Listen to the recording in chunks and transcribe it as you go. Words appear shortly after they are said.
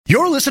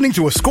You're listening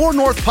to a Score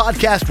North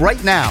podcast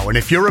right now, and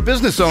if you're a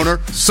business owner,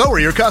 so are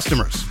your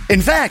customers.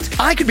 In fact,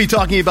 I could be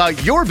talking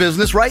about your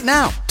business right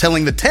now,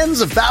 telling the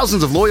tens of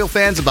thousands of loyal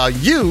fans about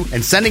you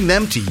and sending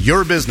them to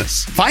your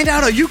business. Find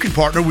out how you can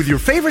partner with your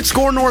favorite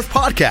Score North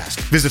podcast.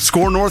 Visit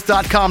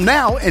scorenorth.com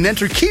now and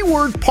enter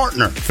keyword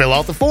partner. Fill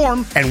out the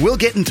form, and we'll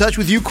get in touch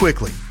with you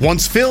quickly.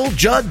 Once Phil,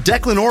 Judd,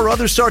 Declan, or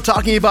others start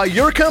talking about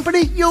your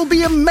company, you'll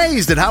be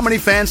amazed at how many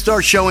fans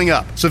start showing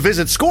up. So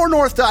visit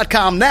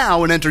scorenorth.com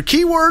now and enter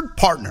keyword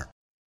partner.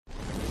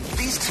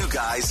 These two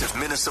guys have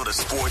Minnesota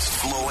sports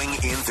flowing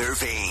in their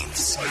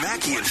veins.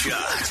 Mackie and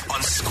Judd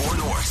on Score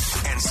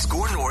North and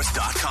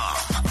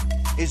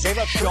scorenorth.com. Is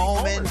a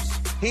showman.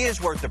 He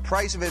is worth the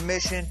price of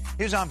admission.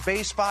 He was on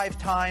base 5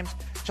 times.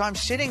 So I'm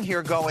sitting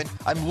here going,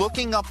 I'm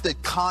looking up the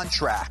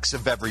contracts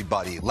of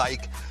everybody,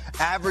 like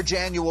average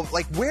annual,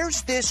 like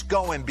where's this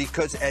going?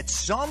 Because at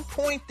some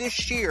point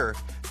this year,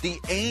 the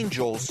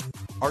Angels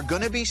are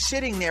going to be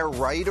sitting there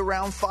right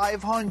around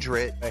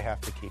 500. They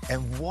have to keep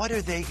him. And what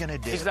are they going to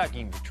do? He's not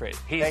getting traded.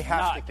 They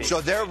have to. So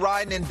they're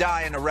riding and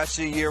dying the rest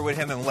of the year with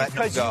him and letting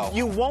him go. Because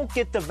you won't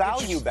get the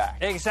value back.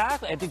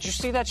 Exactly. And did you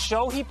see that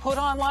show he put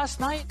on last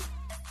night?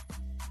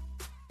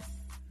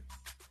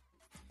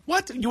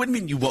 What? You wouldn't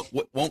mean you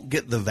won't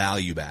get the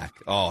value back?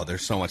 Oh,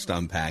 there's so much to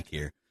unpack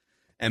here.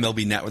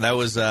 MLB Network. That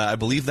was, I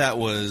believe that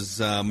was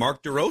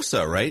Mark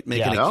DeRosa, right?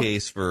 Making a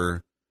case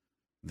for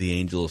the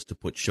Angels to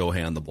put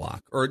Shohei on the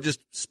block. Or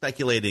just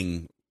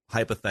speculating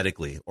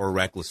hypothetically or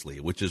recklessly,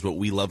 which is what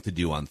we love to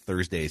do on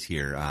Thursdays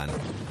here on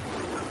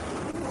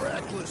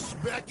Reckless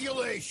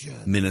Speculation.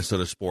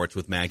 Minnesota Sports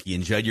with Mackie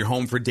and Judd. You're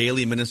home for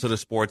daily Minnesota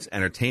sports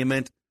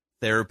entertainment,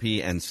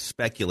 therapy, and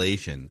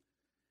speculation.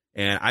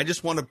 And I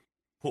just want to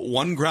put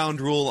one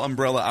ground rule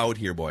umbrella out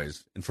here,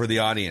 boys, and for the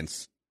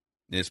audience,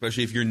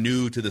 especially if you're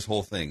new to this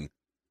whole thing.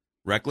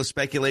 Reckless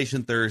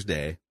Speculation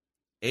Thursday,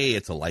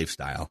 it's a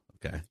lifestyle.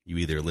 Okay, you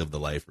either live the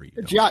life or you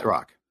don't. It's yacht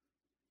rock.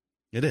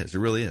 It is. It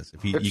really is.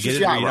 If you get it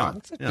yacht or you rock. don't.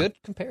 It's a good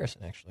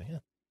comparison, actually. Yeah.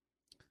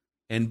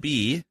 And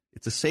B,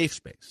 it's a safe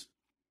space.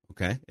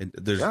 Okay,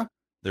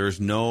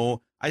 there's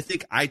no. I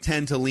think I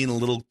tend to lean a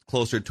little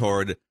closer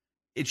toward.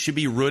 It should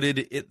be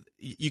rooted.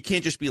 You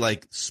can't just be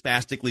like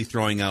spastically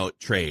throwing out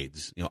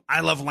trades. You know,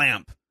 I love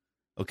Lamp.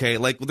 Okay,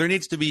 like there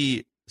needs to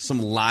be some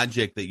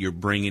logic that you're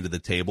bringing to the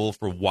table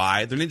for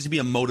why. There needs to be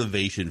a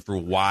motivation for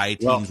why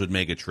teams would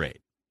make a trade.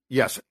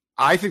 Yes,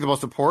 I think the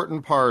most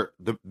important part,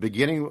 the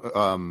beginning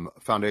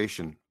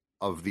foundation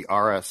of the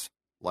RS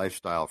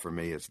lifestyle for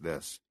me is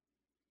this.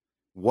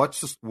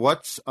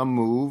 What's a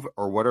move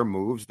or what are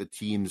moves that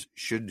teams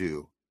should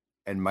do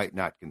and might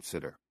not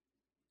consider?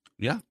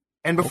 Yeah.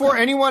 And before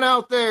anyone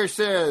out there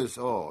says,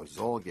 oh,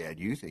 Zolgad,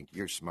 you think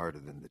you're smarter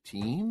than the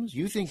teams?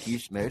 You think you're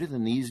smarter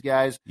than these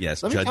guys?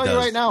 Yes, Let me Judd tell does. you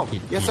right now.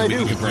 Yes, I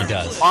do. He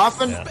does.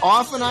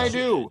 Often I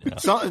do.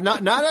 So,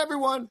 not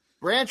everyone.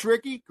 Branch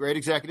Rickey, great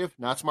executive,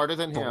 not smarter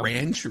than him.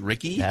 Branch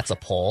Rickey? That's a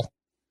poll.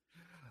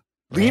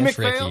 Lee Branch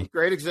McPhail, Rickey.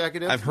 great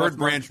executive. I've heard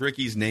Branch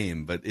Rickey's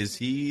name, but is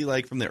he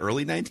like from the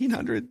early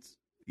 1900s?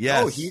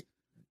 Yes. Oh, he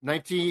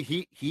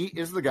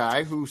is the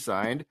guy who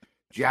signed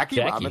Jackie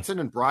Robinson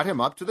and brought him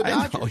up to the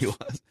Dodgers. I know he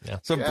was. Yeah.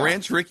 So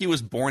Branch Rickey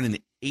was born in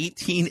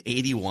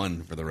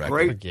 1881 for the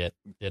record. Great.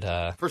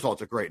 First of all,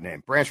 it's a great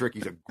name. Branch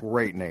Rickey's a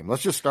great name.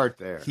 Let's just start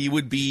there. He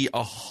would be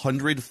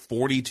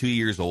 142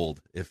 years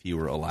old if he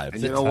were alive.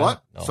 And you know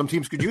what? No. Some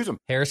teams could use him.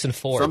 Harrison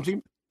Ford.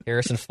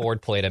 Harrison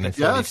Ford played him in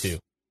 42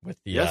 with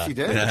the he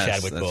did.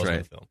 Chadwick Boseman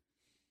right. film.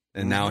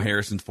 And now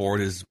Harrison Ford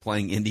is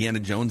playing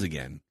Indiana Jones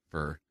again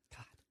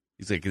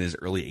he's like in his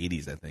early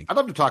 80s, I think. I'd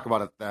love to talk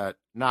about it,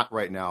 not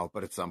right now,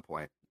 but at some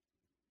point.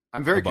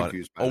 I'm very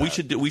confused by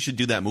that. We should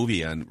do that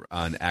movie on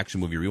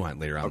Action Movie Rewind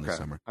later on this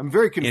summer. I'm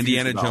very confused.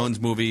 Indiana Jones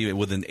movie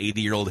with an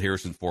 80-year-old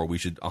Harrison Ford. We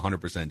should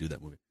 100% do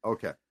that movie.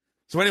 Okay.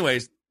 So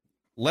anyways,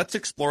 let's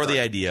explore the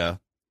idea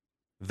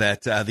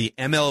that the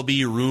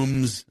MLB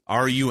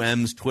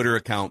RUM's Twitter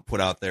account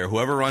put out there.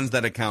 Whoever runs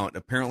that account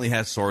apparently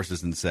has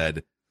sources and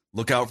said,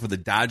 look out for the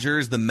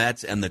Dodgers, the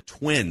Mets, and the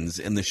Twins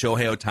in the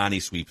Shohei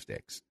Ohtani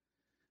sweepstakes.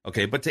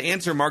 Okay, but to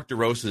answer Mark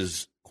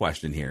DeRosa's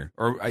question here,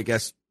 or I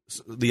guess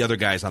the other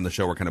guys on the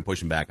show were kind of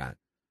pushing back on it.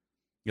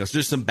 So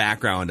just some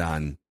background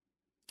on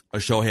a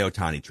Shohei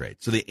Ohtani trade.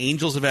 So the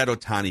Angels have had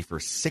Ohtani for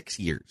 6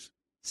 years.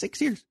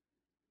 6 years.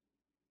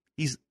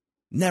 He's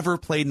never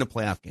played in a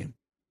playoff game.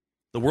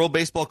 The World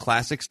Baseball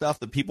Classic stuff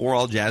that people were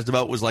all jazzed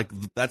about was like,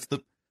 that's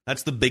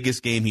the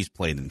biggest game he's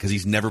played in because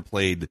he's never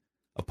played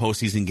a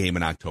postseason game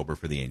in October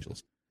for the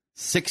Angels.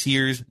 6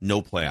 years,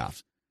 no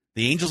playoffs.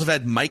 The Angels have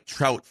had Mike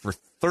Trout for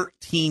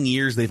 13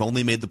 years. They've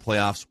only made the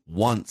playoffs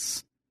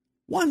once.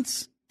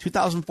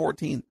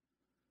 2014.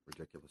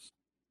 Ridiculous.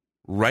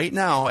 Right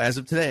now, as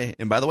of today,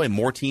 and by the way,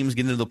 more teams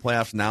get into the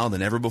playoffs now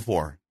than ever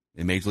before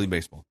in Major League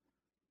Baseball.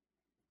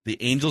 The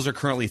Angels are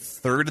currently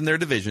third in their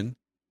division.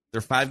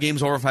 They're 5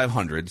 games over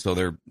 500, so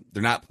they're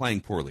not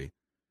playing poorly.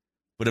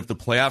 But if the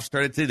playoffs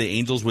started today, the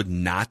Angels would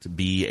not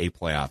be a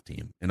playoff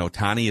team. And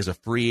Ohtani is a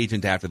free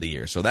agent after the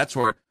year. So that's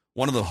where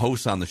one of the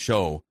hosts on the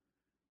show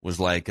was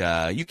like,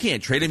 you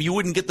can't trade him. You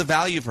wouldn't get the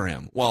value for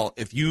him. Well,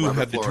 if you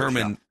have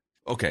determined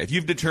okay, if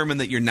you've determined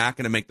that you're not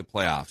going to make the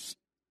playoffs,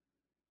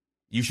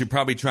 you should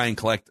probably try and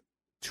collect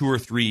 2 or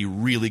 3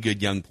 really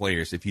good young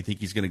players if you think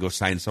he's going to go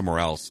sign somewhere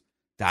else,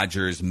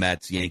 Dodgers,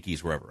 Mets,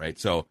 Yankees, wherever, right?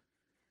 So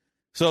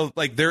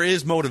like there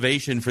is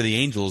motivation for the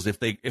Angels if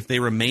they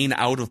remain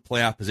out of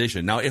playoff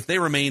position. Now, if they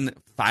remain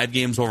 5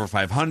 games over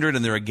 500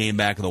 and they're a game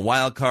back of the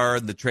wild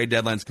card, the trade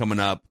deadline's coming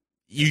up,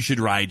 you should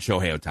ride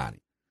Shohei Ohtani.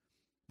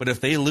 But if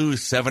they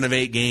lose 7 of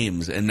 8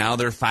 games and now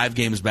they're 5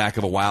 games back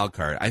of a wild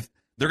card,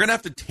 they're going to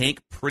have to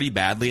tank pretty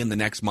badly in the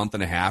next month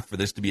and a half for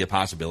this to be a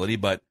possibility.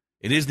 But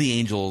it is the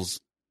Angels,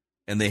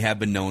 and they have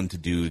been known to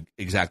do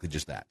exactly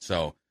just that.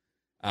 So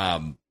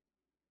I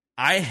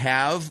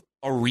have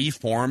a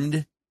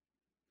reformed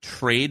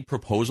trade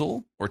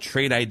proposal or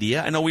trade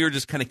idea. I know we were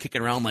just kind of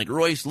kicking around like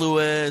Royce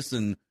Lewis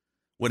and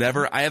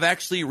whatever. I have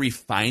actually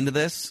refined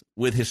this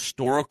with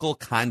historical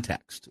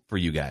context for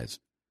you guys.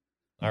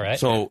 All right.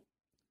 So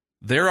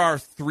there are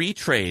 3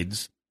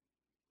 trades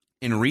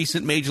in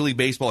recent Major League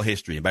Baseball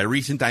history. And by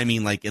recent, I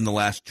mean like in the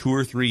last 2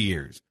 or 3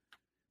 years,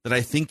 that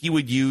I think you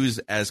would use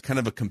as kind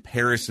of a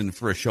comparison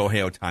for a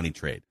Shohei Ohtani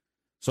trade.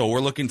 So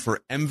we're looking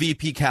for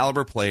MVP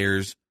caliber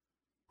players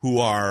who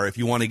are, if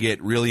you want to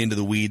get really into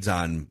the weeds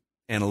on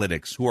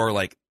analytics, who are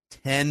like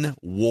 10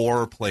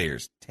 WAR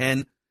players.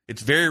 10.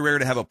 It's very rare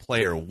to have a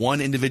player, one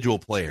individual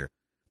player,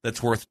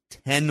 that's worth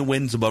 10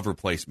 wins above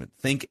replacement.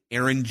 Think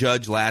Aaron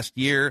Judge last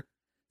year.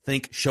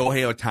 Think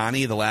Shohei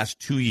Ohtani the last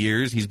 2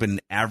 years. He's been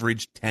an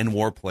average 10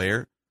 WAR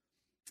player.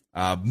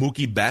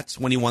 Mookie Betts,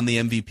 when he won the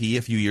MVP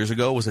a few years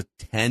ago, was a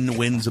 10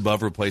 wins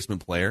above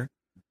replacement player.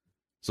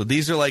 So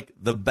these are like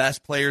the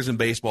best players in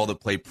baseball that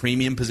play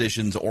premium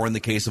positions, or in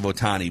the case of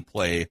Ohtani,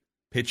 play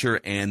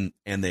pitcher and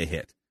they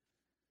hit.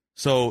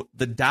 So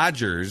the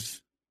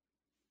Dodgers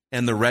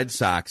and the Red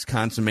Sox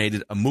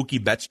consummated a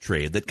Mookie Betts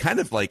trade that kind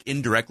of like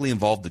indirectly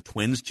involved the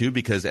Twins too,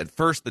 because at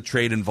first the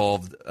trade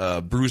involved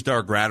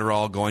Brusdar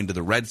Graterol going to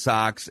the Red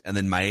Sox and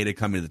then Maeda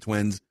coming to the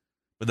Twins.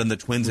 But then the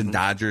Twins and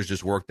Dodgers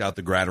just worked out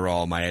the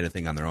Graterol Maeda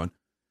thing on their own.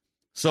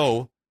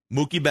 So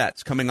Mookie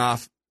Betts coming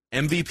off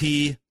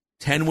MVP,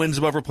 10 wins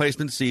above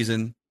replacement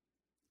season,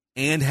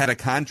 and had a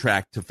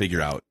contract to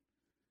figure out.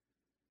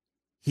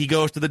 He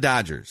goes to the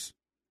Dodgers.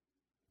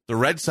 The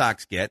Red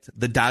Sox get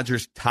the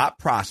Dodgers' top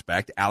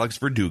prospect, Alex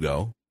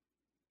Verdugo.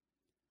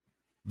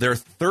 Their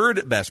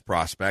third best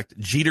prospect,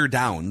 Jeter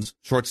Downs,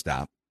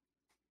 shortstop.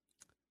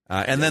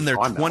 And then their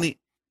 20. Now.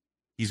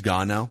 He's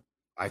gone now.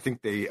 I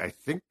think they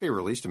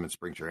released him in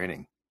spring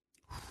training.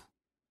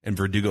 And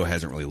Verdugo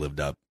hasn't really lived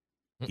up.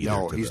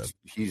 No,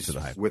 he's to the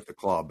hype. with the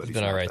club, but he's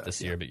been all right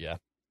this year. But yeah.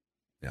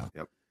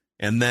 Yep.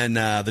 And then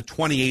the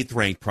 28th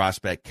ranked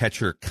prospect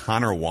catcher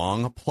Connor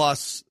Wong.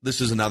 Plus,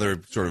 this is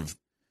another sort of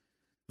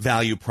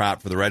value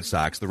prop for the Red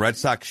Sox. The Red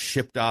Sox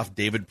shipped off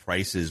David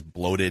Price's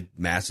bloated,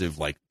 massive,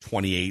 like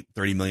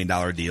 $28-30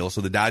 million deal.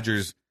 So the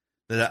Dodgers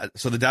said,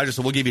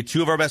 we'll give you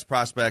 2 of our best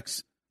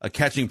prospects, a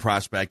catching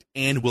prospect,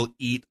 and we'll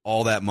eat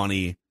all that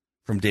money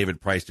from David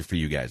Price to free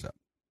you guys up.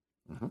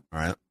 Mm-hmm. All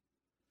right.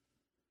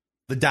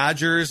 The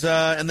Dodgers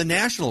and the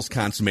Nationals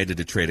consummated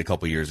a trade a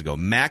couple years ago.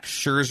 Max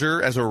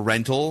Scherzer as a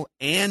rental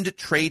and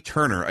Trey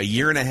Turner, a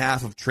year and a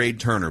half of Trey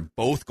Turner,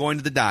 both going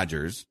to the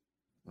Dodgers.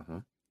 Mm-hmm.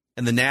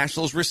 And the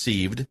Nationals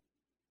received,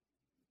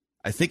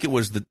 I think it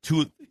was the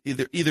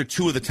either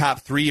 2 of the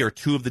top 3 or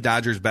 2 of the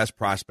Dodgers' best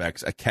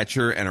prospects, a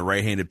catcher and a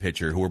right-handed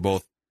pitcher, who were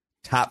both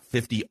top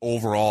 50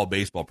 overall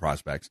baseball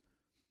prospects.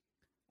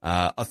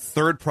 A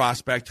third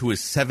prospect who is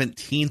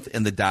 17th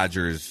in the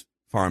Dodgers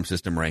farm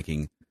system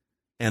ranking,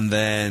 and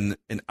then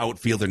an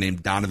outfielder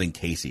named Donovan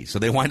Casey. So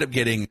they wind up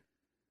getting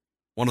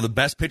one of the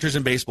best pitchers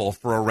in baseball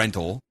for a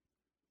rental,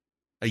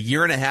 a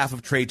year and a half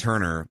of Trey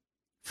Turner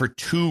for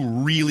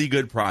 2 really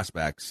good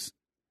prospects,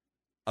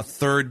 a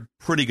third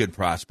pretty good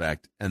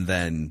prospect, and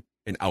then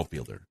an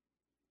outfielder,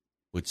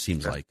 which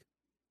seems like,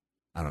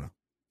 I don't know,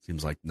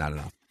 seems like not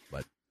enough.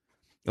 But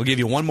I'll give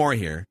you one more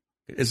here.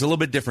 It's a little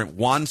bit different.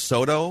 Juan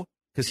Soto,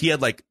 because he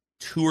had like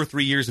 2 or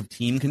 3 years of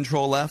team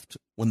control left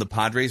when the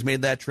Padres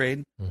made that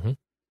trade. Mm-hmm.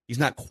 He's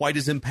not quite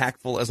as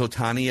impactful as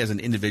Ohtani as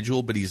an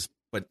individual, but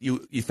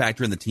you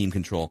factor in the team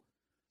control.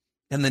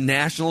 And the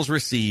Nationals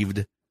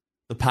received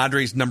the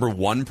Padres' number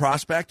 1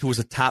 prospect, who was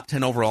a top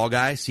 10 overall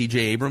guy, C.J.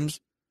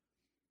 Abrams.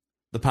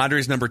 The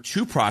Padres' number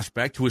 2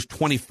 prospect, who was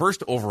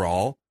 21st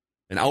overall,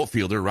 an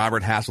outfielder,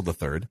 Robert Hassel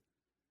III.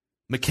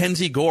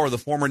 Mackenzie Gore, the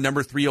former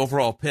number 3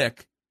 overall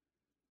pick.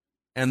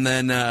 And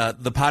then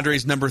the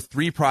Padres' number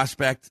 3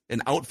 prospect,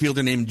 an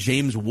outfielder named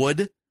James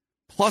Wood,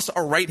 plus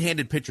a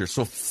right-handed pitcher.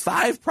 So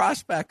 5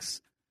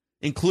 prospects,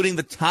 including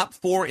the top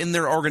 4 in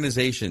their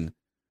organization,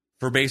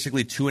 for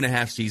basically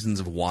 2.5 seasons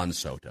of Juan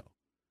Soto.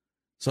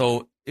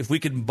 So if we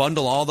could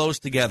bundle all those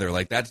together,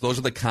 like those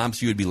are the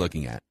comps you would be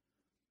looking at.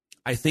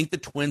 I think the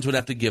Twins would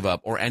have to give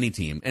up, or any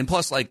team. And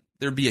plus, like,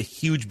 there'd be a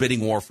huge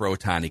bidding war for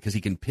Ohtani because he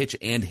can pitch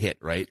and hit,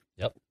 right?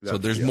 Yep. So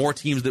there's more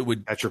teams that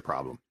would. That's your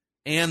problem.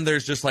 And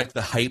there's just like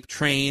the hype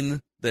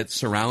train that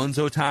surrounds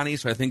Ohtani.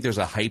 So I think there's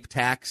a hype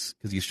tax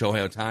because he's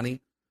Shohei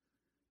Ohtani.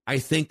 I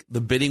think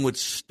the bidding would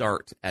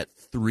start at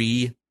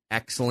 3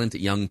 excellent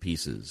young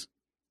pieces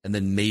and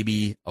then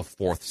maybe a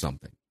fourth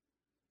something.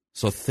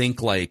 So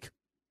think like,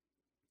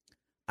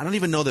 I don't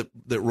even know that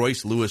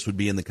Royce Lewis would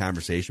be in the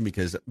conversation,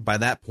 because by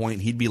that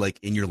point he'd be like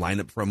in your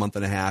lineup for a month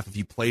and a half. If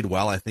he played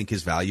well, I think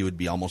his value would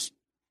be almost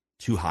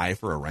too high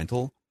for a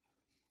rental.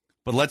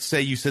 But let's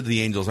say you said to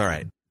the Angels, all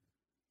right,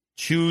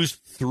 choose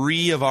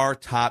 3 of our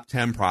top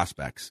 10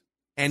 prospects.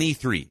 Any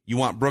 3. You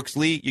want Brooks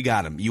Lee? You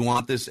got him. You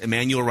want this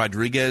Emmanuel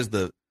Rodriguez,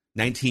 the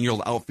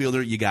 19-year-old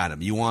outfielder? You got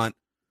him. You want,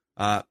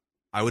 I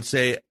would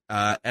say,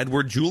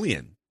 Edward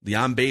Julian, the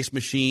on-base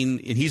machine,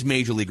 and he's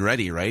major league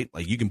ready, right?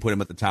 Like, you can put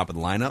him at the top of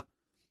the lineup.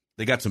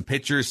 They got some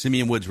pitchers,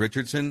 Simeon Woods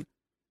Richardson.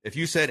 If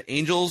you said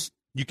Angels,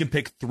 you can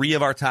pick 3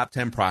 of our top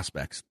 10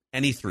 prospects.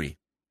 Any 3.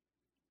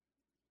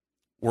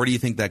 Where do you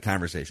think that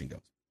conversation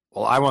goes?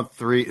 Well, I want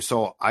 3.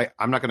 So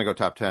I'm not going to go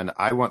top 10.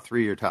 I want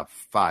 3 of your top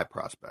 5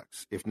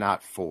 prospects, if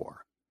not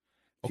 4.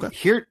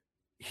 Okay.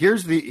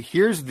 Here's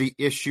the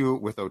issue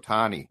with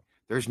Ohtani.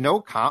 There's no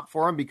comp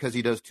for him because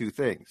he does 2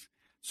 things.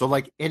 So,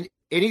 like,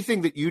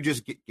 anything that you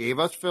just gave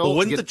us, Phil. Well,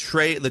 wouldn't the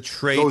Trey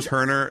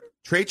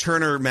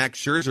Turner, Max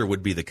Scherzer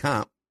would be the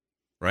comp,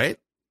 right?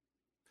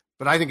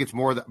 But I think it's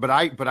more but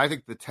I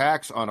think the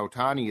tax on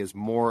Ohtani is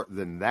more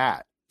than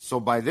that. So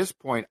by this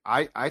point,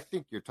 I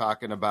think you're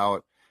talking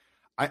about.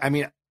 I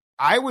mean,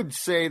 I would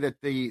say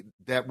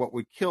that what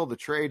would kill the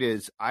trade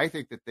is, I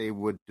think that they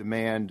would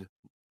demand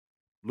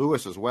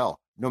Lewis as well,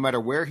 no matter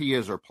where he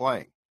is or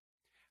playing.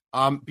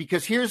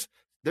 Because here's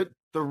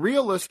the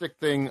realistic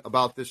thing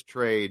about this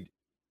trade,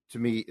 to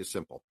me, is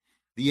simple.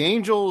 The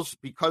Angels,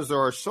 because there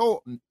are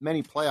so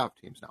many playoff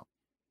teams now,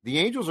 the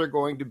Angels are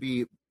going to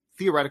be,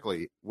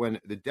 theoretically, when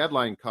the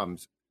deadline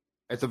comes,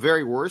 at the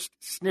very worst,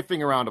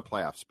 sniffing around a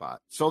playoff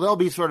spot. So they'll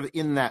be sort of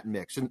in that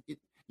mix. And,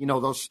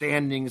 those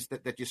standings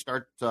that you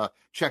start to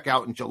check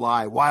out in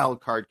July,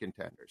 wild card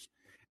contenders.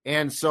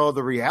 And so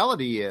the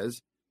reality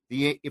is,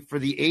 for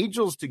the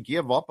Angels to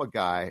give up a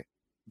guy,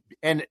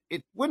 and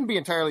it wouldn't be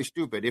entirely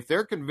stupid if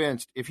they're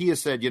convinced, if he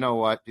has said, you know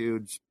what,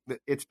 dudes,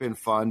 it's been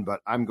fun, but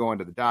I'm going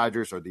to the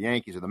Dodgers or the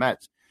Yankees or the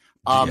Mets.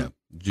 Do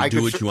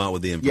what you want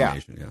with the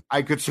information. Yeah.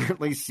 I could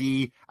certainly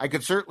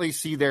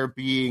see there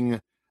being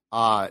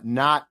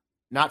not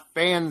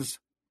fans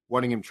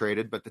wanting him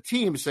traded, but the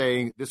team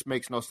saying this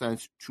makes no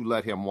sense to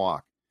let him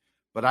walk.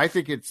 But I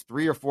think it's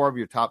 3 or 4 of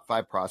your top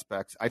 5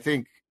 prospects. I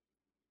think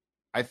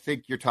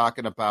you're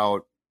talking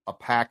about a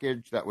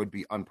package that would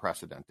be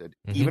unprecedented,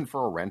 even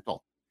for a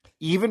rental.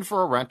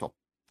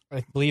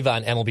 I believe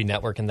on MLB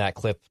Network, in that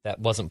clip that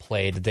wasn't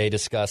played, they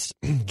discussed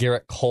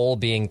Garrett Cole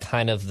being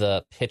kind of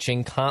the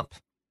pitching comp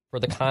for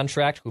the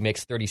contract, who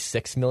makes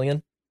 $36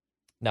 million.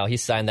 Now, he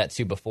signed that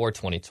too before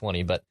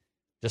 2020, but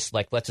just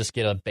like, let's just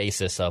get a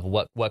basis of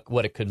what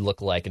it could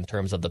look like in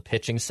terms of the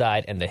pitching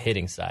side and the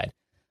hitting side.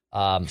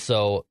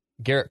 So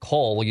Garrett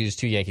Cole, we'll use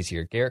 2 Yankees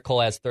here. Garrett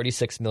Cole has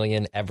 $36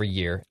 million every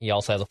year. He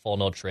also has a full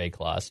no trade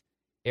clause.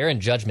 Aaron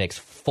Judge makes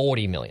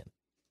 $40 million.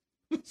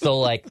 So,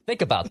 like,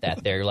 think about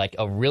that there. Like,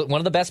 one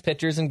of the best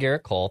pitchers in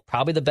Garrett Cole,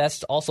 probably the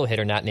best also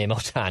hitter, not named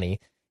Ohtani,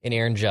 in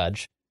Aaron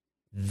Judge.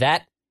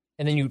 That,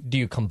 and then do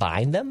you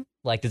combine them?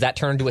 Like, does that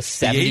turn into a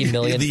 $70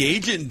 million? The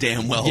agent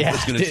damn well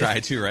was going to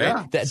try to,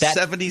 right? Yeah.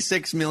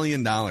 $76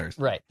 million.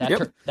 Right.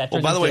 That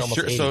by the way,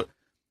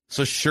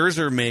 so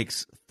Scherzer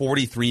makes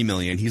 $43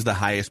 million. He's the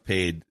highest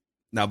paid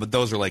now, but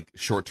those are like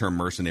short-term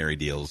mercenary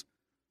deals.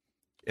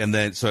 And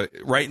then, so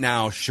right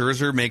now,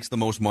 Scherzer makes the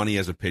most money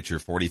as a pitcher,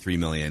 $43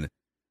 million.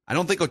 I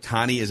don't think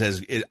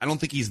Ohtani I don't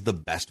think he's the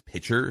best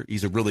pitcher.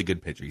 He's a really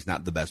good pitcher. He's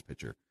not the best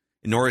pitcher,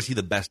 nor is he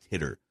the best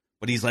hitter.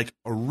 But he's like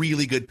a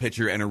really good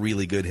pitcher and a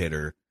really good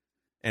hitter,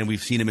 and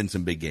we've seen him in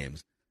some big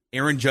games.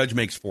 Aaron Judge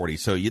makes 40.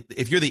 So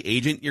if you're the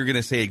agent, you're going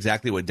to say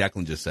exactly what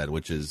Declan just said,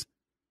 which is,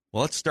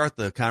 well, let's start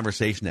the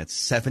conversation at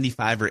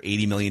 $75 or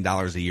 $80 million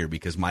a year,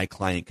 because my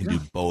client can do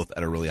both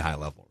at a really high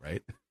level,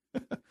 right?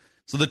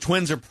 So the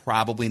Twins are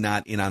probably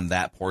not in on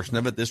that portion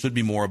of it. This would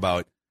be more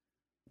about,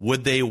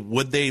 would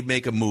they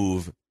make a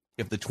move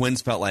if the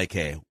Twins felt like,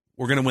 hey,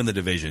 we're going to win the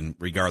division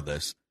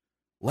regardless.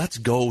 Let's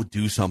go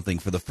do something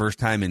for the first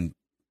time in,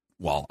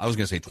 well, I was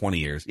going to say 20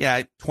 years.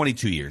 Yeah,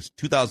 22 years.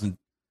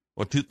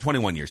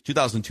 21 years.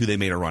 2002, they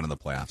made a run in the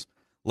playoffs.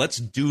 Let's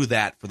do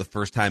that for the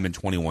first time in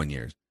 21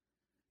 years.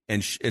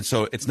 And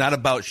so it's not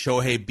about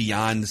Shohei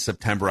beyond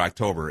September,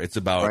 October. It's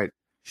about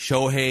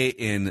Shohei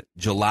in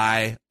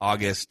July,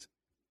 August,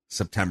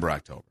 September,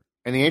 October.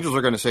 And the Angels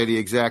are going to say the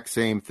exact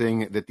same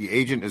thing that the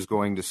agent is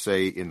going to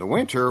say in the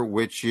winter,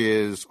 which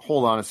is,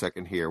 hold on a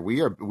second here. We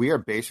are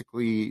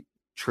basically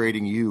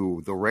trading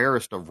you the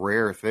rarest of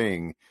rare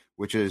thing,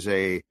 which is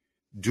a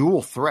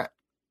dual threat.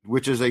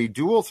 And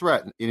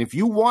if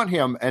you want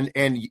him, and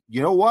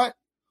you know what?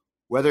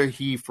 Whether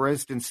he, for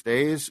instance,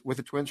 stays with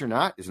the Twins or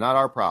not is not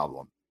our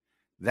problem.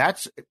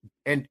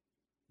 And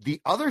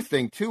the other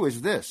thing, too,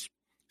 is this.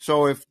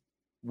 So if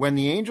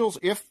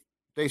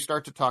they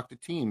start to talk to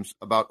teams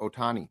about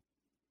Ohtani,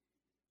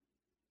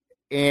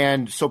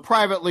 and so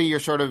privately you're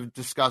sort of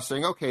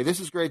discussing, okay, this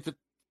is great.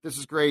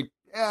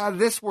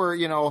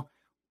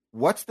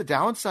 What's the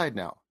downside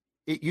now?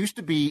 It used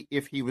to be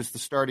if he was the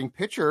starting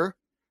pitcher,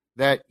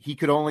 that he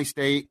could only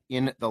stay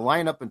in the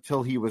lineup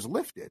until he was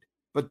lifted.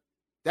 But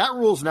that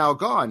rule's now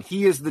gone.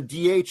 He is the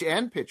DH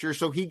and pitcher,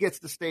 so he gets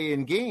to stay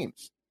in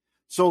games.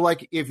 So,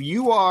 like, if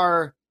you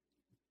are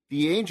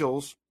the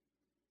Angels,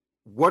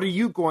 what are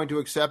you going to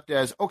accept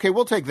as, okay,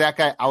 we'll take that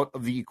guy out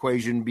of the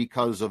equation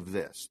because of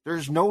this?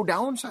 There's no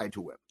downside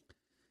to him.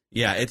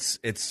 Yeah, it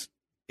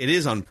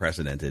is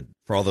unprecedented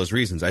for all those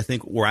reasons. I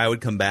think where I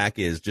would come back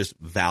is just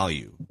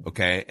value,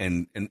 okay?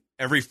 And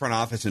every front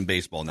office in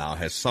baseball now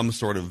has some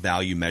sort of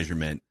value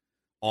measurement,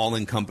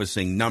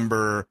 all-encompassing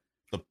number,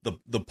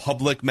 the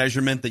public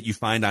measurement that you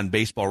find on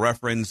Baseball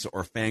Reference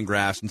or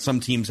Fangraphs, and some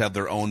teams have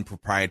their own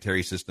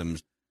proprietary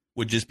systems,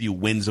 would just be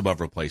wins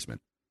above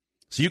replacement.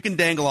 So you can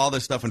dangle all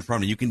this stuff in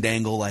front of you. You can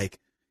dangle like,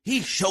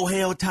 he's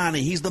Shohei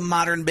Ohtani, he's the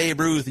modern Babe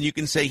Ruth, and you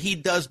can say he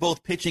does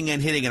both pitching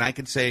and hitting, and I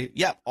can say,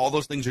 yep, all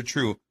those things are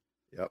true.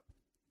 Yep.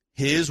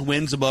 His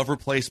wins above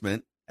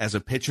replacement as a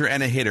pitcher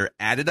and a hitter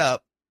added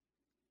up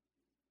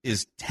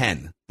is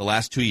 10 the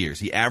last 2 years.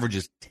 He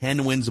averages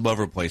 10 wins above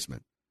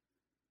replacement,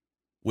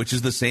 which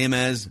is the same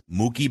as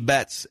Mookie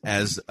Betts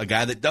as a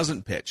guy that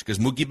doesn't pitch, because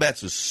Mookie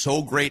Betts is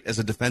so great as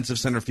a defensive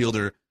center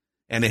fielder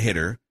and a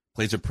hitter,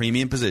 plays a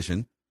premium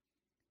position.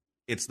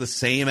 It's the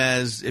same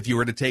as if you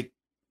were to take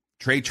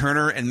Trey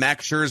Turner and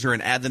Max Scherzer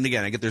and add them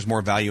together. I get there's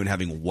more value in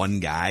having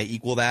one guy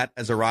equal that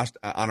as a roster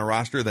on a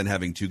roster than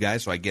having two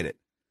guys, so I get it.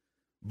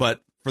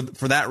 But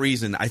for that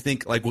reason, I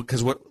think, like,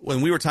 because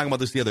when we were talking about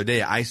this the other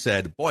day, I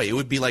said, boy, it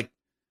would be like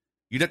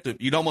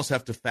you'd almost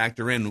have to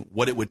factor in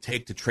what it would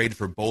take to trade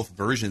for both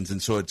versions,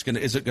 and so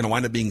is it gonna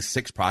wind up being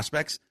 6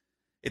 prospects?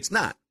 It's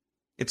not.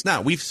 It's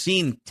not. We've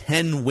seen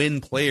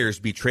 10-win players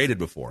be traded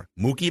before.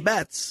 Mookie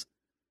Betts.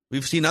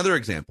 We've seen other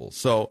examples.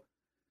 So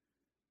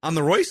on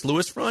the Royce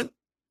Lewis front,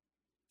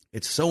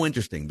 it's so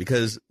interesting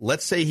because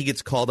let's say he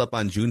gets called up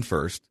on June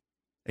 1st,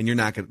 and you're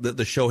not going to,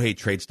 the Shohei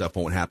trade stuff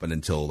won't happen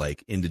until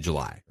like into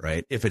July,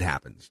 right? If it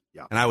happens.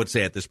 Yeah. And I would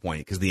say at this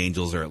point, because the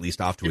Angels are at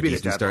least off to a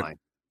decent start.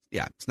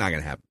 Yeah, it's not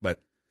going to happen. But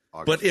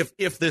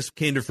if this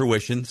came to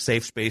fruition,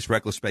 safe space,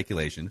 reckless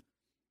speculation,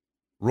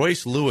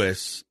 Royce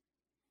Lewis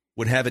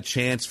would have a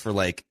chance for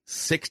like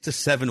 6 to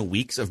 7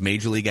 weeks of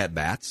major league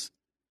at-bats.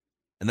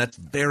 And that's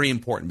very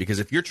important because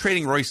if you're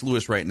trading Royce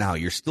Lewis right now,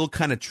 you're still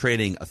kind of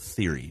trading a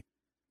theory.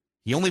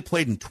 He only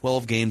played in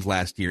 12 games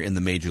last year in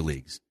the major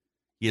leagues.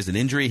 He has an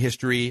injury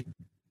history.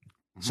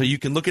 So you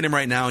can look at him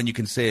right now and you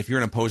can say, if you're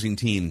an opposing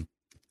team,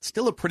 it's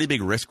still a pretty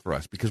big risk for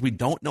us because we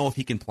don't know if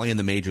he can play in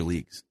the major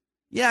leagues.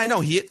 Yeah, I know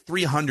he hit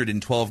 300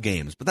 in 12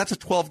 games, but that's a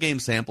 12-game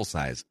sample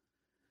size.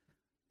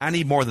 I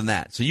need more than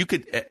that. So you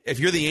could, if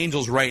you're the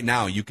Angels right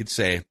now, you could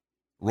say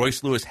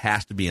Royce Lewis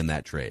has to be in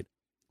that trade.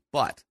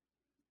 But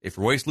if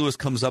Royce Lewis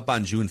comes up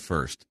on June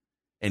 1st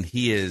and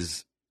he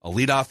is a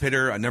leadoff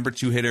hitter, a number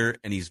 2 hitter,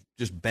 and he's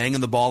just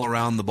banging the ball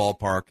around the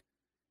ballpark,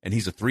 and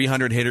he's a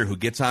 300 hitter who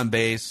gets on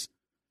base,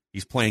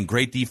 he's playing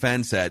great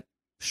defense at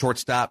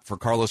shortstop for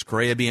Carlos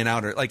Correa being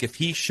out, or like if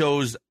he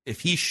shows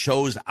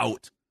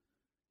out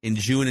in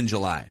June and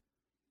July,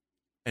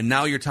 and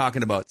now you're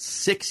talking about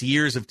 6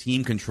 years of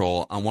team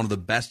control on one of the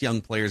best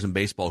young players in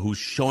baseball who's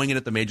showing it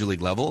at the major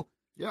league level,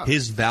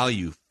 his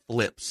value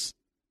flips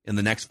in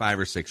the next 5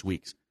 or 6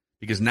 weeks.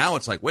 Because now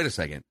it's like, wait a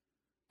second,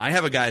 I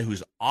have a guy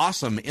who's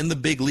awesome in the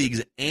big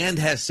leagues and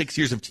has 6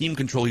 years of team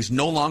control. He's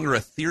no longer a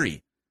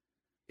theory.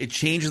 It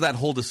changes that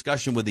whole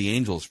discussion with the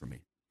Angels for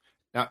me.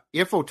 Now,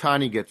 if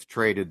Ohtani gets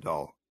traded,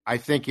 though, I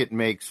think it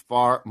makes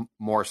far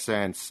more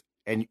sense,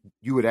 and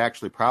you would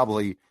actually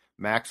probably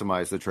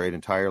maximize the trade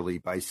entirely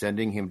by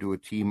sending him to a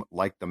team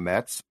like the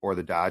Mets or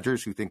the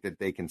Dodgers who think that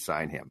they can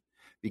sign him,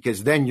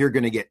 because then you're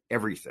going to get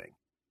everything.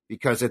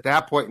 Because at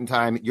that point in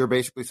time, you're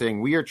basically saying,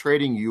 we are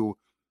trading you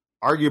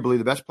arguably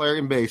the best player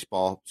in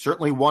baseball,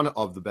 certainly one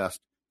of the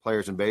best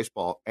players in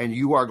baseball, and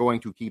you are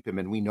going to keep him,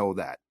 and we know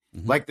that.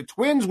 Mm-hmm. Like the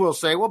Twins will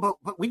say, well,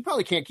 but we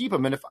probably can't keep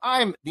him. And if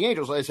I'm the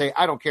Angels, I say,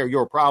 I don't care,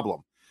 your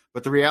problem.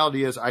 But the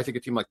reality is, I think a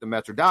team like the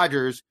Mets or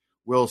Dodgers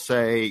will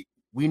say,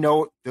 we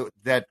know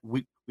that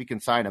we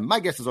can sign him. My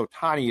guess is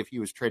Ohtani, if he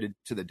was traded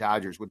to the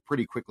Dodgers, would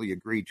pretty quickly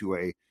agree to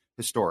a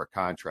historic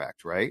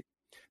contract, right?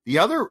 The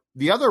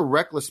other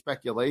reckless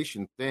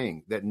speculation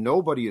thing that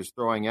nobody is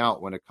throwing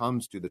out when it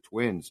comes to the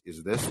Twins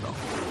is this, though.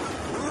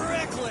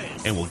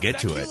 And we'll get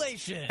to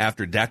it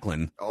after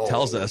Declan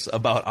tells us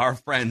about our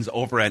friends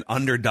over at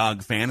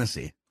Underdog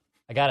Fantasy.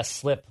 I got a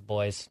slip,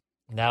 boys.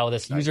 Now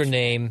this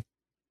username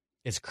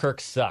is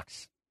Kirk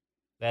Sucks.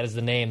 That is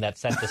the name that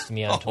sent this to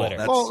me on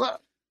Twitter.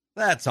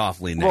 That's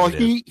awfully negative.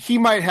 Well, he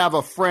might have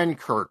a friend,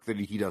 Kirk, that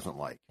he doesn't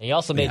like. And he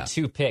also made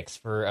 2 picks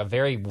for a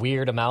very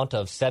weird amount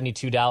of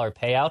 $72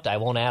 payout. I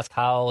won't ask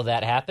how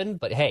that happened,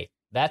 but hey,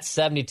 that's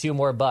 72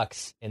 more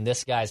bucks in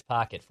this guy's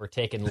pocket for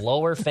taking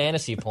lower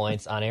fantasy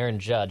points on Aaron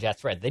Judge.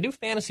 That's right. They do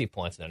fantasy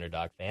points in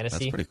Underdog Fantasy.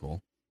 That's pretty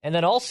cool. And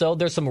then also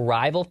there's some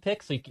rival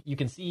picks. So you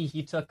can see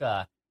he took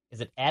is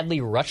it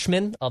Adley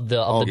Rutschman of the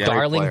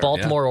darling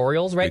Baltimore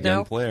Orioles right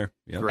now? Player.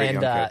 Yep.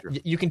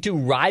 And you can do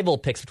rival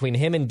picks between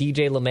him and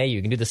DJ LeMahieu.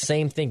 You can do the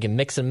same thing. You can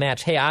mix and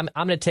match. Hey, I'm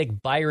going to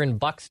take Byron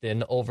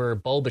Buxton over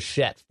Bo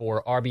Bichette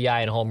for RBI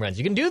and home runs.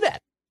 You can do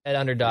that. at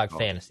Underdog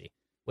Fantasy,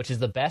 which is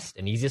the best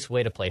and easiest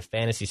way to play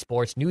fantasy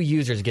sports. New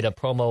users get a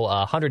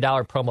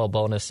 $100 promo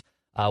bonus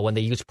when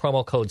they use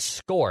promo code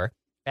SCORE,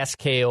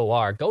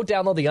 SKOR. Go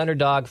download the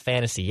Underdog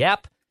Fantasy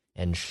app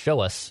and show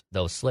us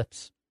those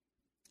slips.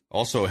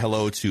 Also,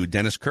 hello to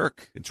Dennis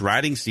Kirk. It's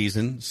riding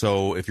season,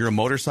 so if you're a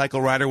motorcycle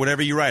rider,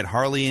 whatever you ride,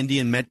 Harley,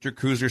 Indian, Metric,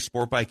 Cruiser,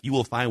 Sport Bike, you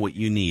will find what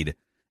you need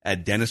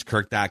at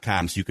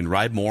DennisKirk.com so you can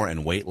ride more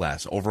and wait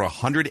less. Over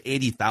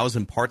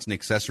 180,000 parts and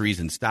accessories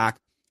in stock,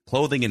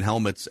 clothing and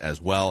helmets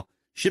as well.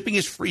 Shipping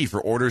is free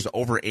for orders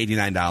over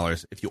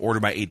 $89. If you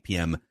order by 8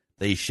 p.m.,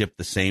 they ship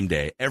the same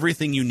day.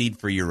 Everything you need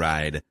for your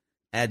ride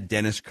at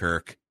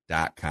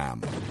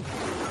DennisKirk.com.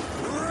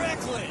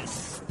 Reckless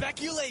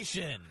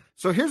speculation.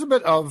 So here's a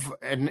bit of,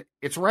 and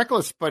it's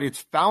reckless, but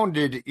it's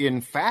founded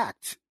in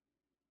fact.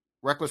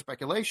 Reckless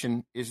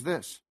speculation is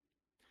this.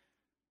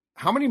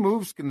 How many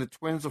moves can the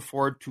Twins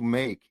afford to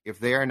make if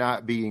they are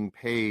not being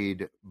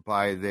paid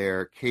by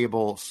their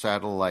cable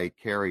satellite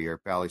carrier,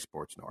 Bally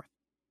Sports North?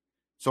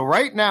 So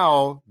right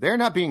now, they're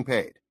not being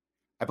paid.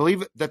 I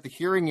believe that the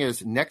hearing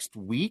is next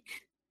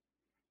week,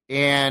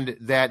 and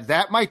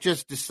that might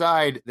just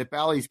decide that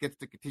Bally's gets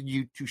to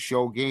continue to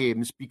show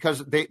games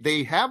because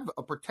they have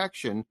a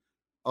protection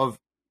of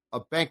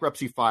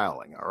bankruptcy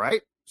filing, all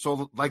right?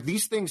 So, like,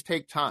 these things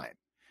take time.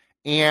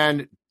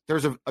 And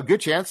there's a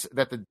good chance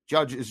that the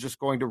judge is just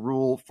going to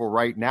rule, for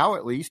right now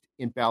at least,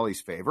 in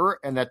Bally's favor,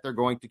 and that they're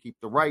going to keep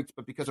the rights.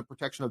 But because of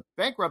protection of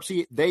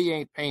bankruptcy, they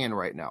ain't paying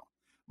right now.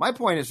 My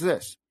point is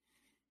this,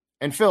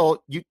 and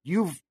Phil,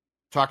 you've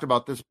talked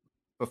about this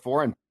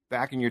before, and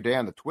back in your day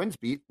on the Twins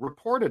beat,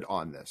 reported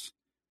on this.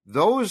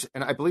 Those,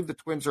 and I believe the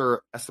Twins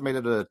are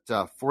estimated at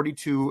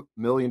 $42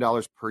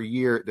 million per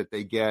year that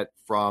they get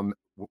from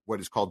what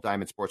is called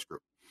Diamond Sports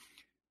Group.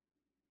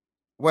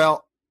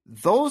 Well,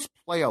 those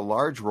play a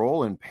large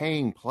role in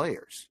paying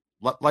players.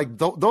 Like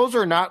those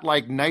are not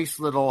like nice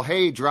little,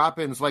 hey,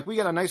 drop-ins. Like, we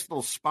got a nice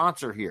little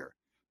sponsor here.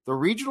 The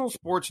regional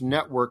sports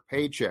network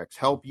paychecks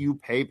help you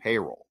pay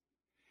payroll.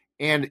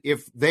 And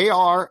if they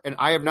are, and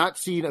I have not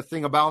seen a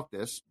thing about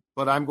this,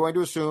 but I'm going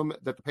to assume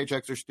that the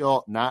paychecks are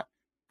still not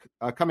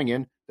coming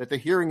in, that the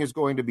hearing is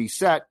going to be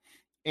set,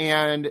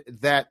 and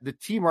that the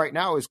team right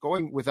now is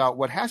going without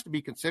what has to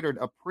be considered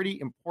a pretty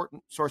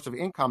important source of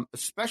income,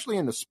 especially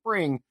in the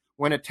spring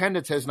when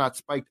attendance has not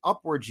spiked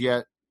upwards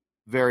yet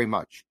very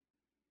much.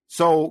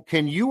 So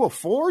can you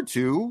afford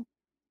to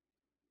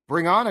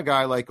bring on a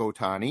guy like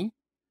Ohtani?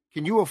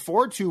 Can you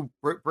afford to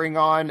bring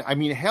on, I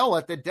mean, hell,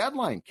 at the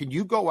deadline, can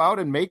you go out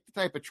and make the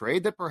type of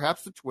trade that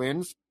perhaps the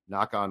Twins,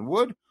 knock on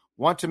wood,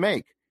 want to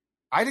make?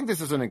 I think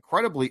this is an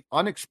incredibly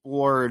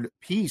unexplored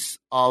piece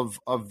of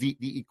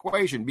the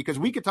equation, because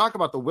we could talk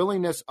about the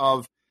willingness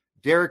of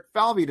Derek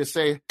Falvey to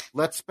say,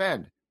 let's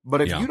spend.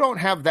 But if you don't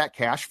have that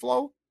cash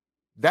flow,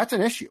 that's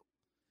an issue.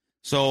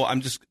 So I'm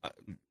just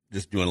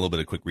doing a little bit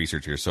of quick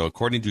research here. So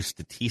according to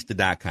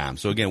Statista.com,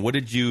 so again, what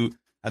did you?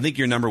 I think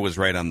your number was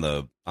right on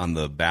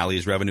the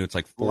Bally's revenue. It's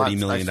like $40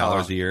 million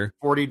a year.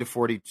 40 to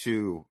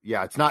 42.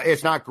 Yeah,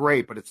 it's not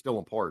great, but it's still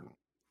important.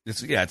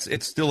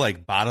 It's still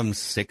like bottom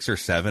 6 or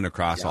 7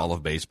 across all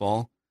of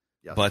baseball.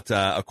 Yes. But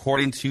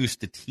according to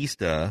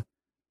Statista,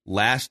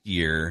 last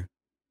year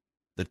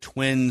the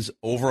Twins'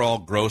 overall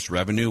gross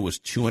revenue was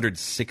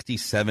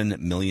 $267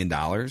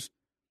 million.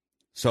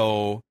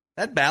 So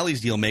that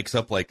Bally's deal makes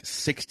up like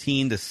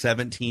 16 to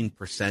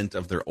 17%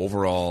 of their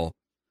overall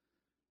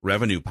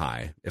revenue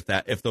pie,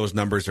 if those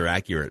numbers are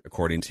accurate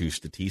according to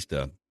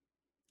Statista.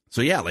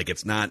 So yeah, like,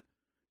 it's not,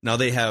 now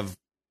they have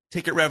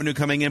ticket revenue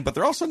coming in, but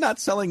they're also not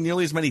selling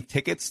nearly as many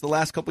tickets the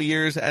last couple of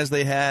years as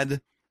they had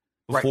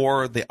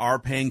before. Right. They are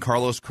paying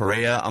Carlos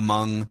Correa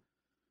among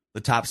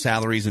the top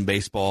salaries in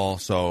baseball.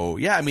 So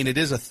yeah, I mean, it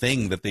is a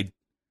thing that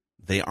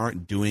they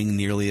aren't doing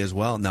nearly as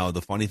well. Now,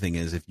 the funny thing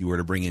is, if you were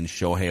to bring in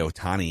Shohei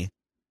Ohtani,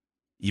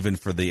 even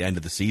for the end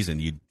of the season,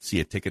 you'd see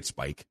a ticket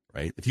spike,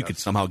 right? If you could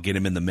somehow get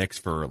him in the mix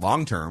for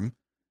long term,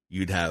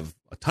 you'd have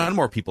a ton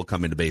more people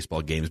come into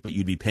baseball games, but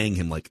you'd be paying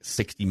him like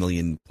 $60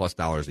 million plus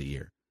a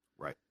year.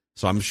 Right.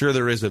 So I'm sure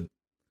there is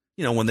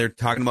when they're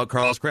talking about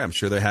Carlos Correa, I'm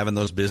sure they're having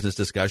those business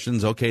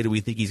discussions. Okay, do we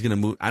think he's going to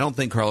move? I don't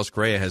think Carlos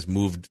Correa has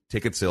moved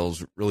ticket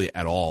sales really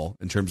at all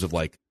in terms of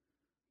like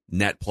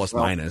net plus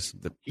minus.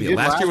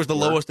 Last year was the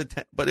lowest,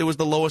 but it was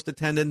the lowest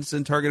attendance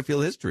in Target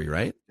Field history,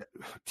 right?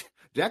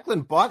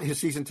 Declan bought his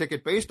season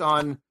ticket based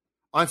on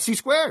C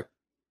squared.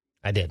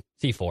 I did.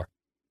 C4.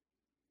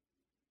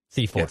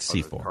 Yeah,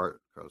 C4.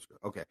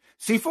 Okay.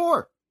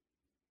 C4.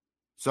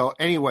 So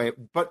anyway,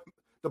 but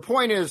the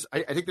point is,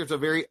 I think there's a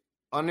very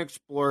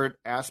unexplored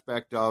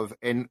aspect of,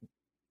 and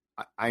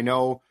I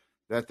know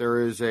that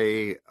there is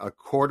a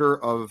quarter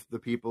of the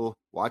people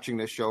watching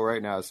this show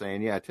right now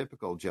saying, yeah,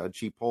 typical Judd,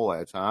 cheap poll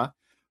ads, huh?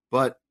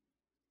 But,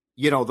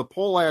 the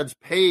poll ads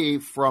pay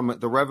from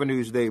the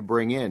revenues they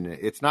bring in.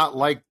 It's not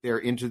like they're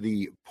into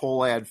the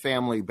poll ad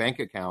family bank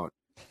account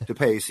to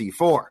pay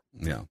C4.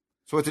 Yeah.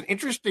 So it's an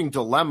interesting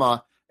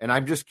dilemma, and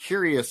I'm just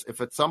curious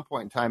if at some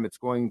point in time it's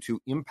going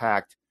to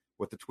impact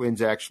what the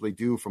Twins actually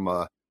do from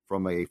a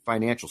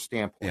financial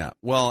standpoint. Yeah.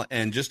 Well,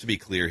 and just to be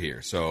clear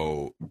here,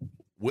 so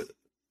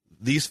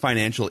these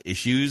financial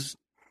issues,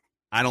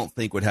 I don't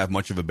think would have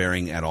much of a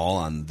bearing at all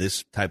on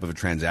this type of a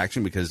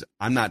transaction, because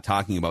I'm not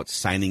talking about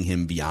signing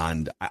him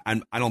beyond.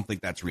 I don't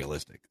think that's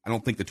realistic. I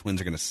don't think the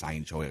Twins are going to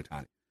sign Shohei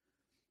Ohtani.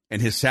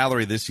 And his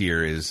salary this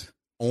year is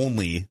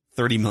only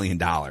 $30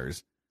 million. Okay,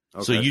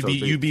 so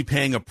you'd be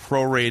paying a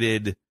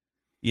prorated,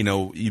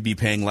 you'd be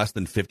paying less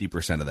than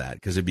 50% of that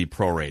because it'd be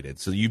prorated.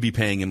 So you'd be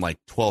paying him like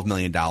 $12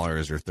 million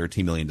or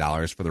 $13 million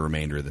for the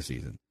remainder of the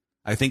season.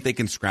 I think they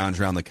can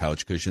scrounge around the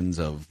couch cushions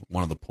of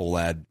one of the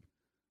Polad,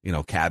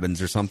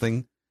 cabins or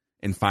something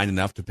and find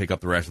enough to pick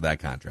up the rest of that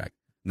contract.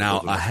 Now,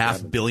 a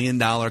 $500 million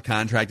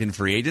contract in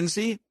free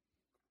agency,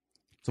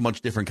 it's a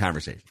much different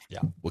conversation. Yeah.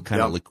 What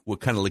kind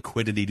of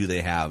liquidity do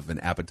they have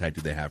and appetite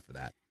do they have for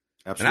that?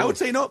 Absolutely. And I would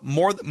say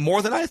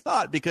more than I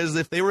thought, because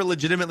if they were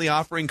legitimately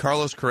offering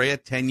Carlos Correa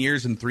 10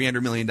 years and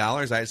 $300 million,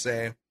 I'd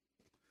say,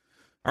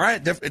 all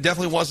right, it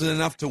definitely wasn't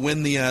enough to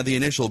win the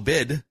initial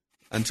bid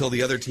until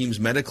the other team's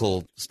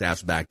medical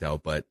staff's backed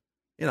out. But,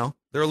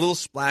 they're a little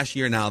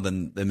splashier now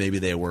than maybe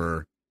they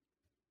were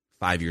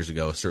 5 years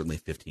ago, certainly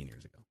 15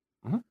 years ago.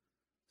 Mm-hmm.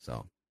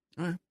 So,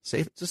 all right,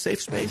 it's a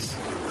safe space.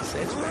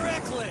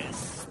 Reckless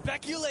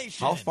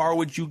speculation. How far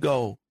would you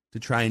go to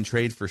try and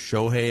trade for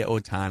Shohei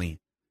Ohtani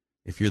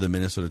if you're the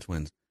Minnesota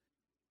Twins?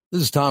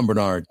 This is Tom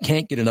Bernard.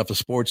 Can't get enough of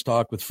sports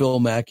talk with Phil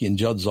Mackey and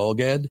Judd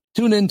Zolgad?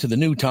 Tune in to the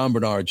new Tom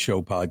Bernard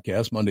Show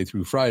podcast Monday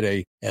through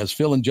Friday as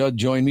Phil and Judd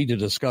join me to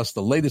discuss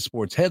the latest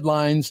sports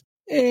headlines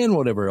and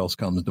whatever else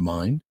comes to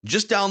mind.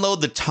 Just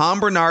download the Tom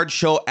Bernard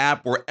Show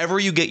app wherever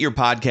you get your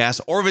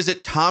podcasts, or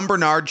visit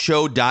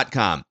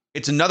tombernardshow.com.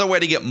 It's another way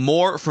to get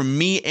more from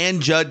me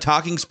and Judd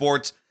talking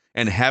sports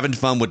and having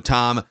fun with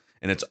Tom,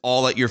 and it's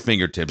all at your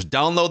fingertips.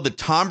 Download the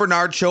Tom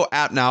Bernard Show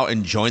app now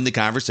and join the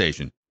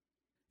conversation.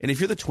 And if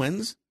you're the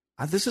Twins,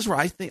 this is where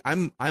I think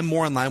I'm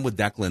more in line with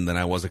Declan than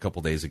I was a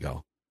couple days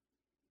ago.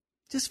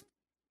 Just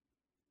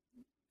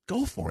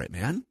go for it,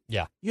 man.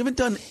 Yeah. You haven't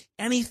done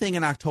anything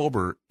in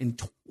October in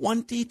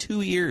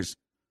 22 years.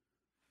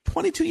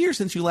 22 years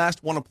since you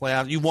last won a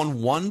playoff. You've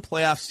won one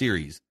playoff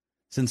series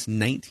since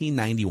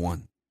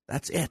 1991.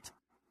 That's it.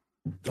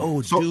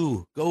 Go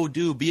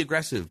do. Be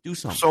aggressive. Do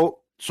something.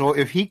 So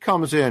if he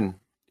comes in,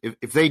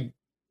 if they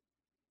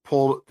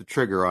pull the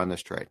trigger on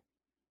this trade,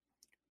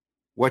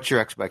 what's your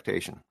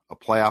expectation? A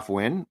playoff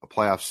win? A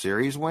playoff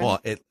series win?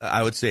 Well,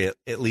 I would say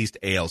at least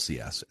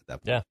ALCS at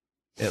that point.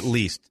 Yeah. At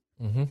least.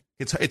 Mm-hmm.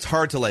 It's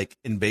hard to,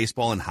 in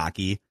baseball and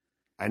hockey.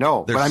 I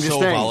know, they're but I'm just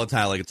so saying.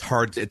 volatile. It's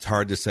hard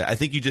to say. I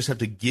think you just have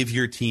to give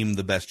your team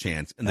the best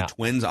chance. And the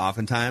Twins,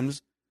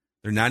 oftentimes,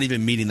 they're not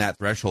even meeting that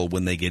threshold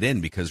when they get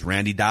in, because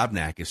Randy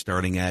Dobnak is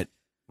starting at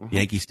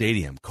Yankee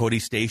Stadium. Cody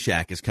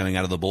Stashak is coming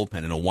out of the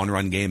bullpen in a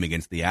one-run game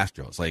against the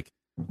Astros.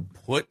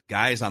 Put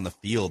guys on the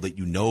field that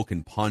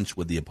can punch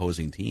with the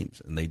opposing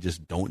teams, and they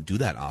just don't do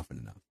that often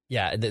enough.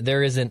 Yeah,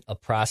 there isn't a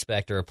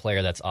prospect or a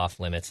player that's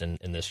off limits in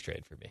this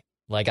trade for me.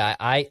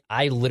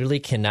 I literally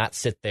cannot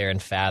sit there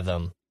and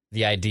fathom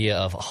the idea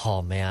of,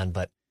 oh man,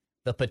 but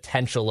the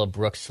potential of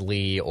Brooks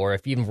Lee, or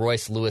if even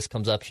Royce Lewis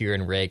comes up here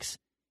and rakes,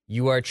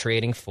 you are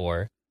trading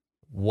for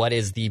what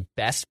is the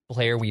best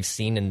player we've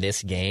seen in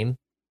this game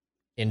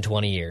in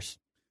 20 years.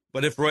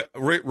 But if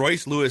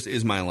Royce Lewis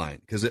is my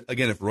line, because,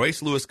 again, if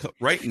Royce Lewis,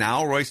 right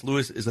now, Royce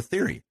Lewis is a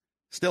theory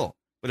still.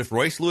 But if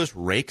Royce Lewis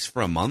rakes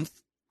for a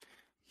month,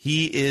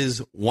 he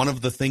is one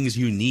of the things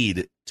you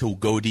need to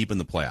go deep in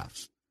the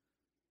playoffs.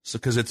 So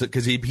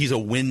because he's a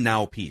win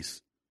now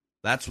piece.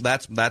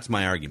 That's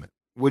my argument.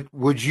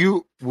 Would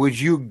you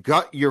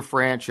gut your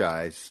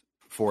franchise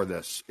for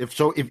this?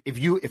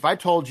 If I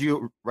told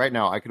you right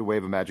now I could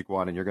wave a magic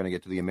wand and you're going to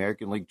get to the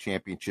American League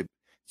Championship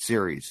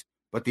Series,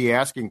 but the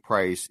asking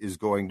price is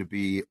going to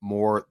be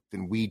more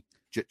than we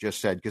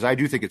just said, because I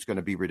do think it's going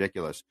to be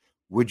ridiculous.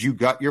 Would you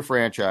gut your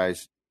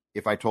franchise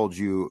if I told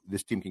you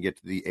this team can get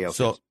to the ALCS?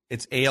 So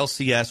it's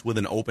ALCS with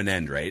an open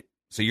end, right?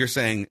 So you're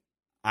saying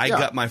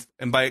gut my,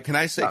 and can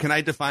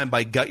I define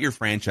by gut your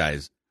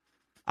franchise?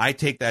 I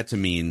take that to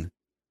mean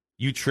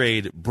you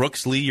trade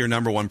Brooks Lee, your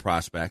number one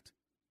prospect,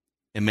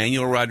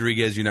 Emmanuel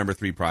Rodriguez, your number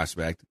 3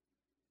 prospect,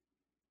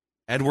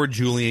 Edward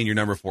Julian, your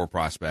number 4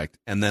 prospect,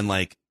 and then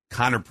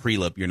Connor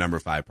Prelip, your number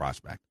 5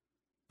 prospect.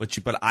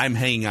 But I'm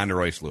hanging on to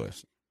Royce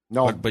Lewis.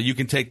 No. But you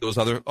can take those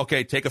other,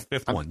 take a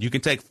 5th one. You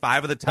can take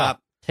 5 of the top.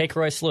 No, take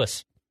Royce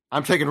Lewis.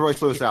 I'm taking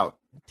Royce Lewis out.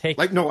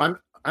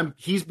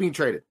 He's being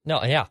traded.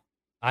 No, yeah.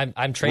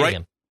 I'm trading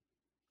him.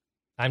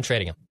 I'm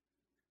trading him.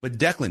 But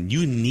Declan,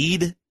 you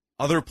need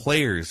other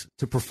players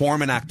to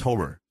perform in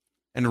October.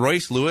 And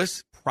Royce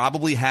Lewis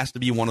probably has to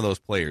be one of those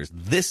players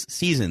this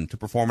season to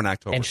perform in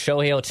October. And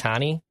Shohei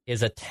Ohtani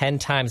is a 10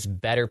 times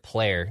better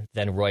player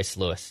than Royce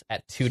Lewis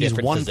at two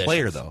different positions. He's one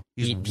player, though.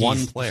 He's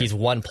one player. He's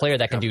one player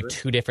that can do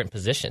 2 different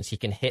positions. He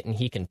can hit and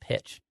he can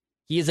pitch.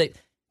 He is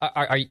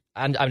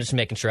I'm just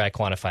making sure I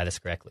quantify this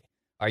correctly.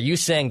 Are you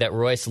saying that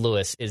Royce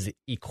Lewis is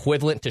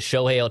equivalent to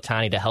Shohei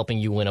Ohtani to helping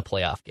you win a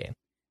playoff game?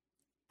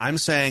 I'm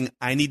saying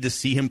I need to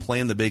see him play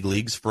in the big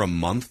leagues for a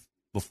month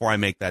before I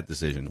make that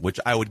decision, which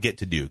I would get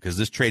to do, because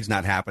this trade's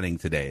not happening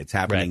today. It's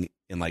happening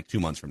in 2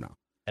 months from now.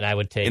 And I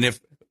would take. And if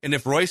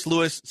if Royce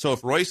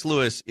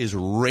Lewis is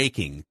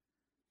raking,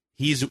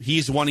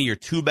 he's one of your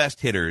two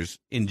best hitters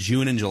in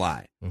June and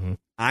July. Mm-hmm.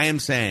 I am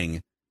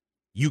saying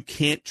you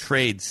can't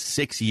trade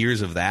 6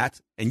 years of that,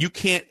 and you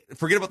can't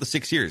forget about the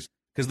 6 years,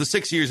 because the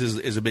 6 years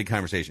is a big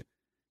conversation.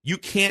 You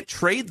can't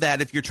trade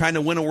that if you're trying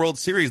to win a World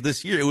Series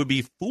this year. It would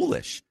be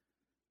foolish.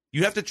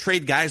 You have to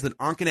trade guys that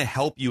aren't going to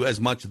help you as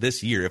much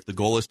this year if the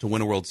goal is to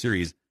win a World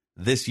Series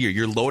this year.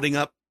 You're loading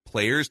up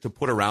players to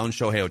put around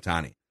Shohei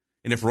Ohtani.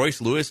 And if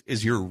Royce Lewis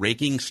is your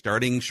raking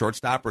starting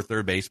shortstop or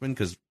third baseman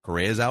because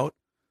Correa's out,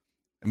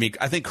 I mean,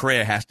 I think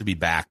Correa has to be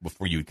back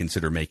before you would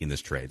consider making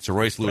this trade. So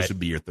Royce Lewis would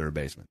be your third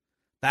baseman.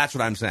 That's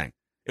what I'm saying.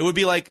 It would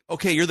be like,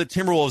 okay, you're the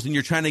Timberwolves and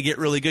you're trying to get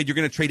really good. You're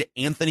going to trade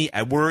Anthony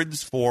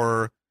Edwards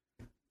for,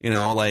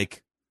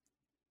 like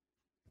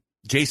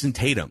Jason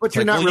Tatum. But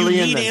you're not really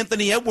you in need then.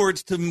 Anthony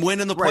Edwards to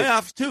win in the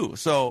playoffs too.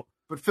 So,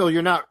 but Phil,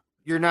 you're not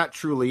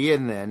truly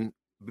in then,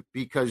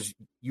 because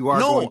you are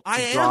going to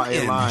I draw am a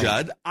in, line.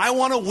 Judd. I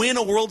want to win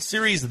a World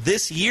Series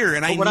this year,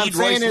 and I need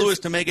Royce Lewis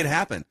to make it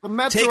happen. The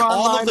Mets Take are on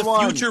all of the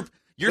 9-1. future.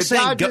 You're The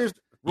saying Dodgers,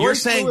 you're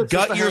Royce saying Lewis is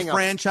gut the your hang-up.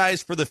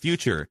 franchise for the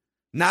future,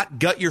 not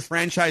gut your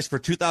franchise for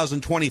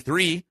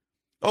 2023.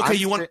 Okay,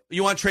 you want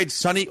to trade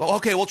Sonny?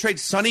 Okay, we'll trade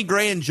Sonny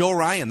Gray and Joe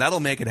Ryan. That'll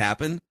make it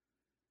happen.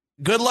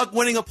 Good luck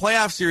winning a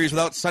playoff series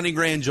without Sonny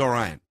Gray and Joe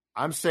Ryan.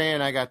 I'm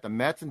saying I got the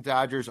Mets and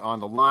Dodgers on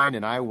the line,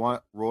 and I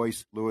want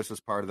Royce Lewis as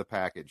part of the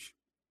package.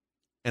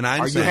 And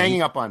are you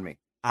hanging up on me?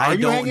 I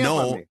don't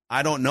know.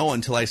 I don't know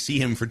until I see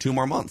him for 2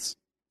 more months.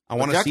 I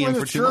want to see him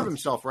for 2 months.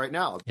 Himself right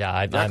now. Yeah,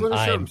 I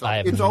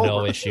have it's no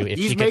over. issue. If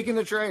he's making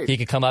the trade. He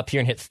could come up here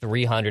and hit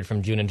 300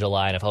 from June and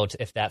July, and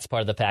if that's part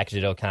of the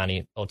package at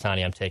Ohtani,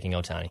 I'm taking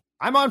Ohtani.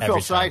 I'm on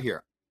Phil's side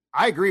here.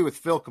 I agree with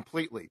Phil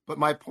completely, but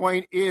my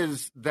point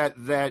is that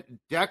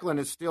Declan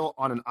is still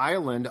on an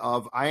island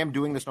of I am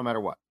doing this no matter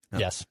what.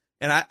 Yes.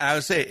 And I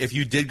would say if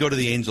you did go to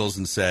the Angels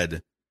and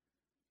said,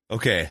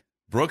 okay,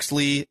 Brooks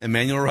Lee,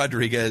 Emmanuel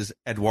Rodriguez,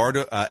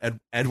 Edward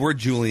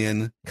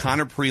Julian,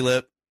 Connor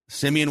Prelip,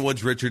 Simeon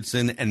Woods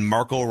Richardson, and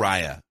Marco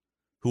Raya,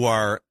 who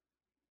are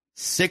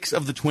 6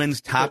 of the Twins'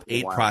 top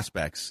 8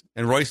 prospects,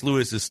 and Royce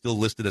Lewis is still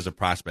listed as a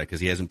prospect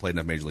because he hasn't played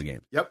enough Major League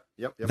games. Yep.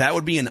 That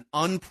would be an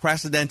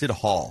unprecedented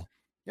haul.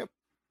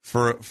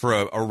 For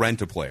a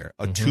rent-a-player,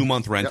 a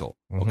 2-month rental,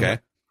 okay?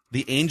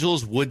 The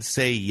Angels would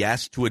say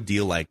yes to a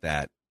deal like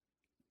that.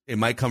 It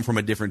might come from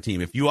a different team.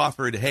 If you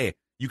offered, hey,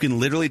 you can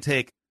literally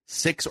take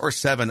 6 or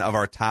 7 of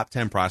our top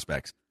 10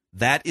 prospects,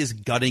 that is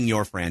gutting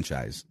your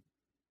franchise.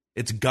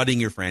 It's gutting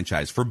your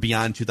franchise for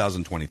beyond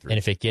 2023. And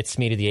if it gets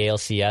me to the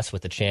ALCS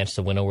with the chance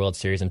to win a World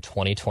Series in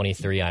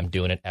 2023, I'm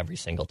doing it every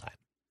single time.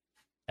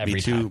 Me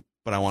too.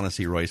 But I want to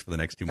see Royce for the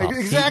next 2 months.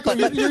 Exactly.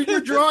 You're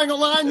drawing a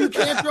line. You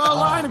can't draw a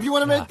line if you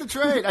want to make the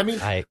trade. I mean,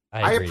 I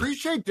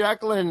appreciate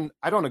Declan.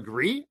 I don't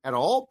agree at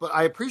all, but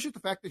I appreciate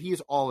the fact that he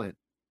is all in.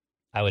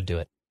 I would do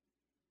it.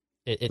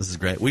 This is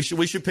great. We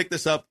should pick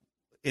this up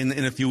in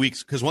a few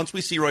weeks, because once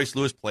we see Royce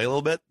Lewis play a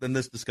little bit, then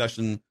this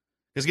discussion,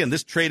 because again,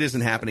 this trade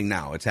isn't happening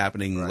now. It's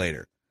happening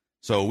later.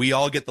 So we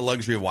all get the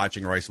luxury of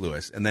watching Royce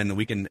Lewis, and then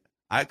we can,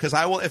 because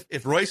I will,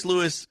 if Royce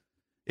Lewis,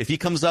 if he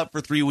comes up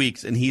for 3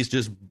 weeks and he's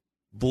just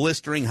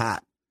blistering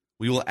hot,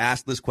 we will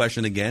ask this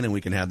question again, and we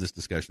can have this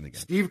discussion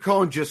again. Steve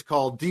Cohen just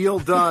called. Deal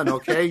done.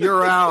 Okay,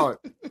 you're out.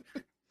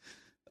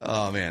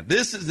 Oh man,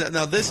 this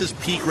is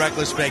peak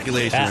reckless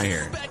speculation right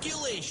here.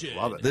 Speculation.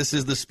 Love it. This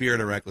is the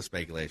spirit of reckless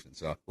speculation.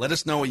 So let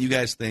us know what you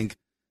guys think.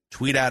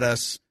 Tweet at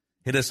us.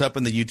 Hit us up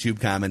in the YouTube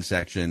comment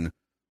section.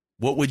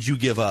 What would you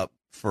give up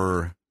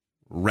for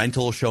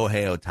rental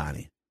Shohei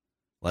Ohtani?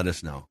 Let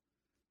us know.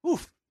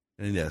 Oof.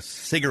 I need a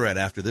cigarette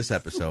after this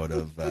episode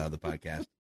of the podcast.